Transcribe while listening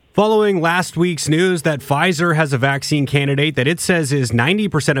Following last week's news that Pfizer has a vaccine candidate that it says is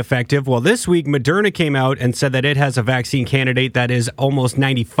 90% effective, well, this week Moderna came out and said that it has a vaccine candidate that is almost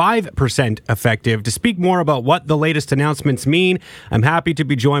 95% effective. To speak more about what the latest announcements mean, I'm happy to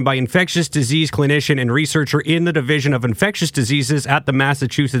be joined by infectious disease clinician and researcher in the Division of Infectious Diseases at the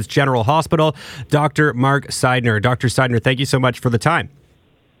Massachusetts General Hospital, Dr. Mark Seidner. Dr. Seidner, thank you so much for the time.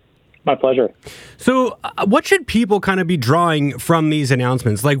 My pleasure. So what should people kind of be drawing from these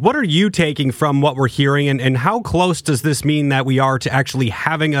announcements? Like, what are you taking from what we're hearing, and how close does this mean that we are to actually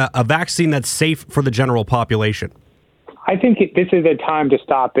having a vaccine that's safe for the general population? I think this is a time to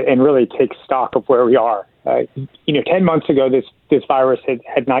stop and really take stock of where we are. 10 months ago, this virus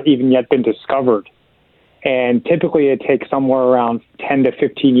had not even yet been discovered. And typically it takes somewhere around 10 to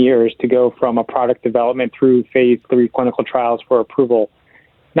 15 years to go from a product development through phase 3 clinical trials for approval.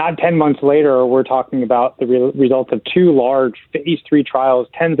 Not 10 months later, we're talking about the results of 2 large phase 3 trials,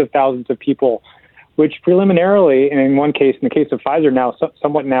 tens of thousands of people, which preliminarily, and in one case, in the case of Pfizer now,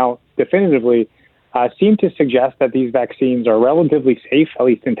 somewhat now definitively, seem to suggest that these vaccines are relatively safe, at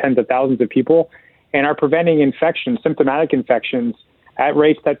least in tens of thousands of people, and are preventing infections, symptomatic infections, at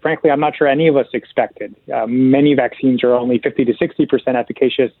rates that, frankly, I'm not sure any of us expected. Many vaccines are only 50 to 60%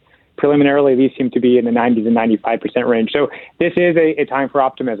 efficacious. Preliminarily, these seem to be in the 90 to 95% range. So this is a time for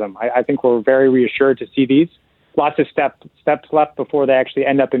optimism. I think we're very reassured to see these. Lots of steps left before they actually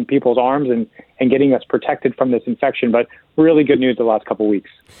end up in people's arms and getting us protected from this infection. But really good news the last couple of weeks.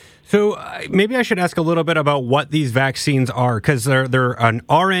 So maybe I should ask a little bit about what these vaccines are, because they're an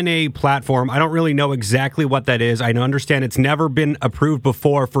RNA platform. I don't really know exactly what that is. I understand it's never been approved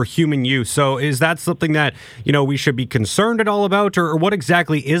before for human use. So is that something that, we should be concerned at all about, or what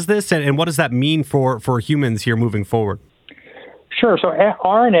exactly is this, and what does that mean for humans here moving forward? Sure. So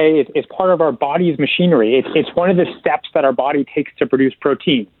RNA is part of our body's machinery. It's one of the steps that our body takes to produce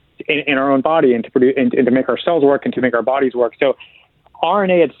protein in our own body and to make our cells work and to make our bodies work. So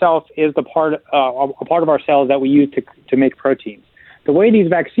RNA itself is a part of our cells that we use to make proteins. The way these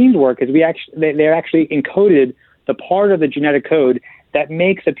vaccines work is they're actually encoded the part of the genetic code that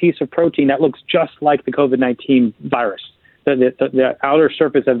makes a piece of protein that looks just like the COVID-19 virus, the outer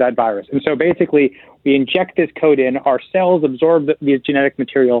surface of that virus. And so basically, we inject this code in, our cells absorb this genetic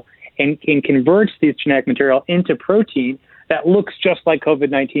material and converts this genetic material into protein that looks just like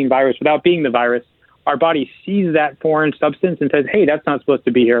COVID-19 virus without being the virus. Our body sees that foreign substance and says, hey, that's not supposed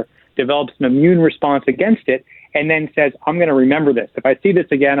to be here, develops an immune response against it, and then says, I'm going to remember this. If I see this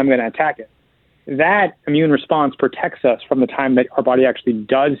again, I'm going to attack it. That immune response protects us from the time that our body actually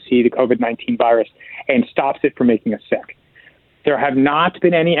does see the COVID-19 virus and stops it from making us sick. There have not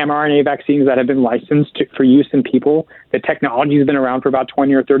been any mRNA vaccines that have been licensed for use in people. The technology has been around for about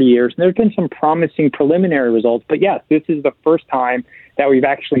 20 or 30 years. And there have been some promising preliminary results. But yes, this is the first time that we've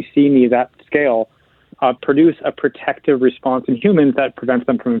actually seen these at scale produce a protective response in humans that prevents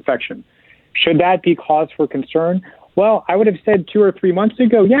them from infection. Should that be cause for concern? Well, I would have said 2 or 3 months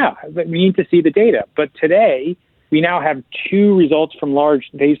ago, yeah, we need to see the data. But today, we now have 2 results from large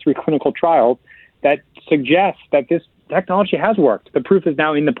phase 3 clinical trials that suggest that this technology has worked. The proof is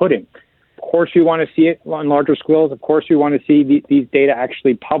now in the pudding. Of course, we want to see it on larger scales. Of course, we want to see these data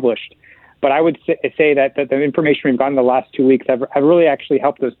actually published. But I would say that the information we've gotten the last 2 weeks have really actually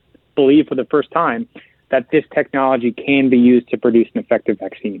helped us believe for the first time that this technology can be used to produce an effective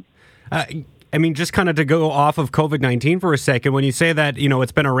vaccine. Just kind of to go off of COVID-19 for a second, when you say that,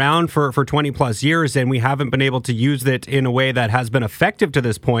 it's been around for 20 plus years and we haven't been able to use it in a way that has been effective to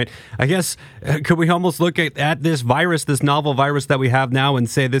this point, I guess, could we almost look at this virus, this novel virus that we have now, and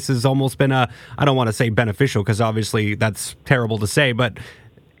say this has almost been I don't want to say beneficial, because obviously that's terrible to say, but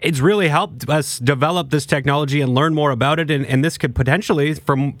it's really helped us develop this technology and learn more about it. And this could potentially,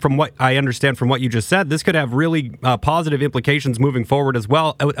 from what I understand from what you just said, this could have really positive implications moving forward as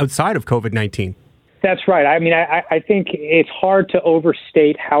well outside of COVID-19. That's right. I think it's hard to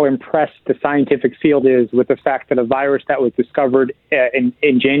overstate how impressed the scientific field is with the fact that a virus that was discovered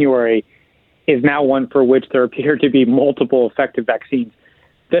in January is now one for which there appear to be multiple effective vaccines.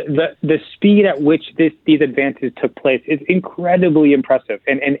 The speed at which these advances took place is incredibly impressive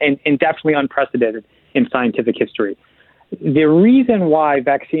and definitely unprecedented in scientific history. One of the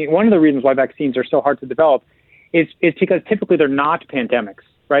reasons why vaccines are so hard to develop is because typically they're not pandemics,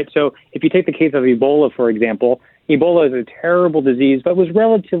 right? So if you take the case of Ebola, for example, Ebola is a terrible disease, but has been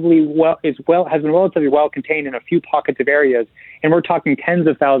relatively well contained in a few pockets of areas, and we're talking tens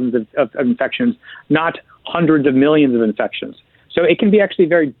of thousands of infections, not hundreds of millions of infections. So it can be actually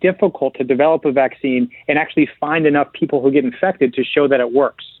very difficult to develop a vaccine and actually find enough people who get infected to show that it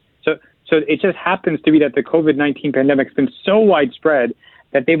works. So it just happens to be that the COVID-19 pandemic has been so widespread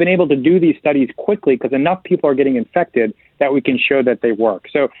that they've been able to do these studies quickly because enough people are getting infected that we can show that they work.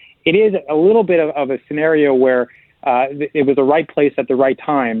 So it is a little bit of a scenario where it was the right place at the right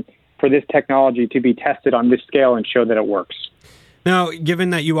time for this technology to be tested on this scale and show that it works. Now,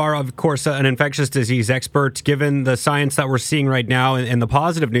 given that you are, of course, an infectious disease expert, given the science that we're seeing right now and the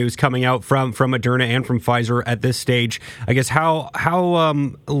positive news coming out from Moderna and from Pfizer at this stage, I guess how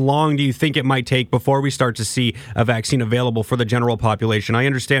long do you think it might take before we start to see a vaccine available for the general population? I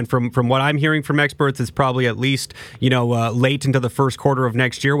understand from what I'm hearing from experts, it's probably at least late into the first quarter of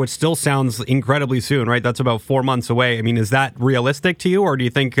next year, which still sounds incredibly soon, right? That's about 4 months away. I mean, is that realistic to you, or do you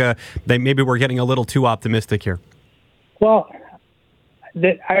think that maybe we're getting a little too optimistic here? Well,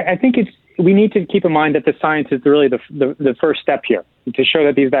 I think we need to keep in mind that the science is really the first step here to show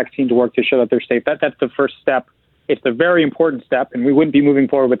that these vaccines work, to show that they're safe. That's the first step. It's a very important step, and we wouldn't be moving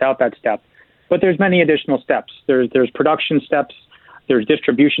forward without that step. But there's many additional steps. There's production steps, there's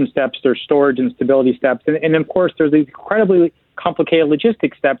distribution steps, there's storage and stability steps, and of course there's these incredibly complicated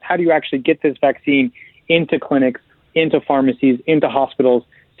logistics steps. How do you actually get this vaccine into clinics, into pharmacies, into hospitals,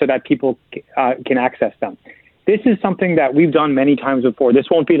 so that people can access them? This is something that we've done many times before. This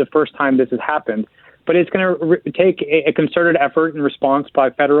won't be the first time this has happened, but it's going to take a concerted effort and response by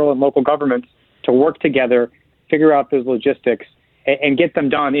federal and local governments to work together, figure out those logistics, and get them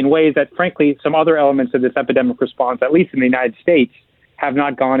done in ways that, frankly, some other elements of this epidemic response, at least in the United States, have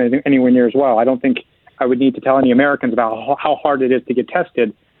not gone anywhere near as well. I don't think I would need to tell any Americans about how hard it is to get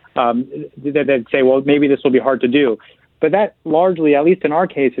tested. They'd say, well, maybe this will be hard to do. But that largely, at least in our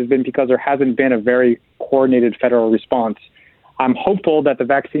case, has been because there hasn't been a very coordinated federal response. I'm hopeful that the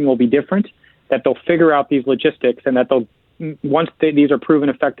vaccine will be different, that they'll figure out these logistics, and that once these are proven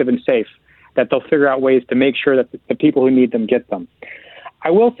effective and safe, that they'll figure out ways to make sure that the people who need them get them. I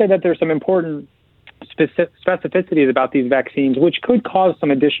will say that there's some important specificities about these vaccines, which could cause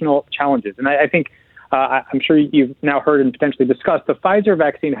some additional challenges. And I think, I'm sure you've now heard and potentially discussed, the Pfizer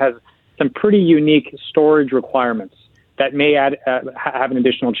vaccine has some pretty unique storage requirements that may have an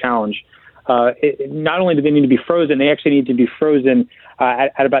additional challenge. Not only do they need to be frozen, they actually need to be frozen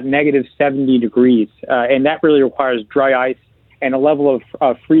at about negative 70 degrees. And that really requires dry ice and a level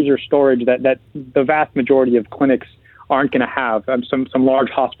of freezer storage that the vast majority of clinics aren't going to have. Some large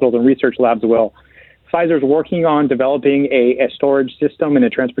hospitals and research labs will. Pfizer's working on developing a storage system and a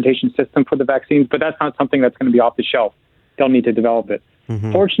transportation system for the vaccines, but that's not something that's going to be off the shelf. They'll need to develop it.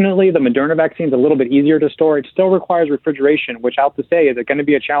 Mm-hmm. Fortunately, the Moderna vaccine is a little bit easier to store. It still requires refrigeration, which I have to say is going to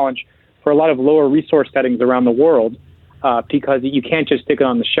be a challenge for a lot of lower resource settings around the world because you can't just stick it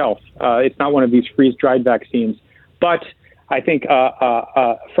on the shelf. It's not one of these freeze-dried vaccines. But I think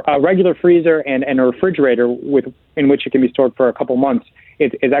a regular freezer and a refrigerator in which it can be stored for a couple months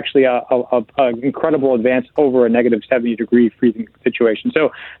is actually an incredible advance over a negative 70-degree freezing situation.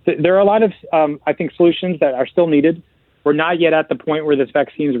 So there are a lot of, I think, solutions that are still needed. We're not yet at the point where this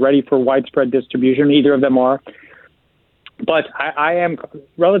vaccine is ready for widespread distribution. Either of them are. But I am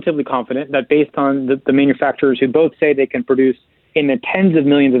relatively confident that based on the manufacturers who both say they can produce in the tens of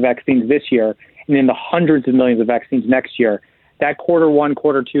millions of vaccines this year and in the hundreds of millions of vaccines next year, that quarter one,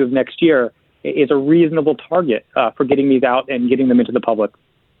 quarter two of next year is a reasonable target for getting these out and getting them into the public.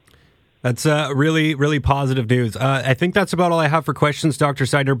 That's really, really positive news. I think that's about all I have for questions, Dr.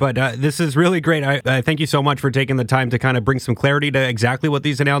 Seidner, but this is really great. I thank you so much for taking the time to kind of bring some clarity to exactly what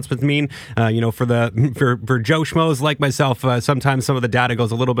these announcements mean. For Joe Schmoes like myself, sometimes some of the data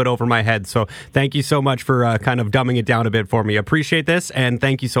goes a little bit over my head. So thank you so much for kind of dumbing it down a bit for me. Appreciate this, and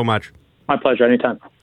thank you so much. My pleasure. Anytime.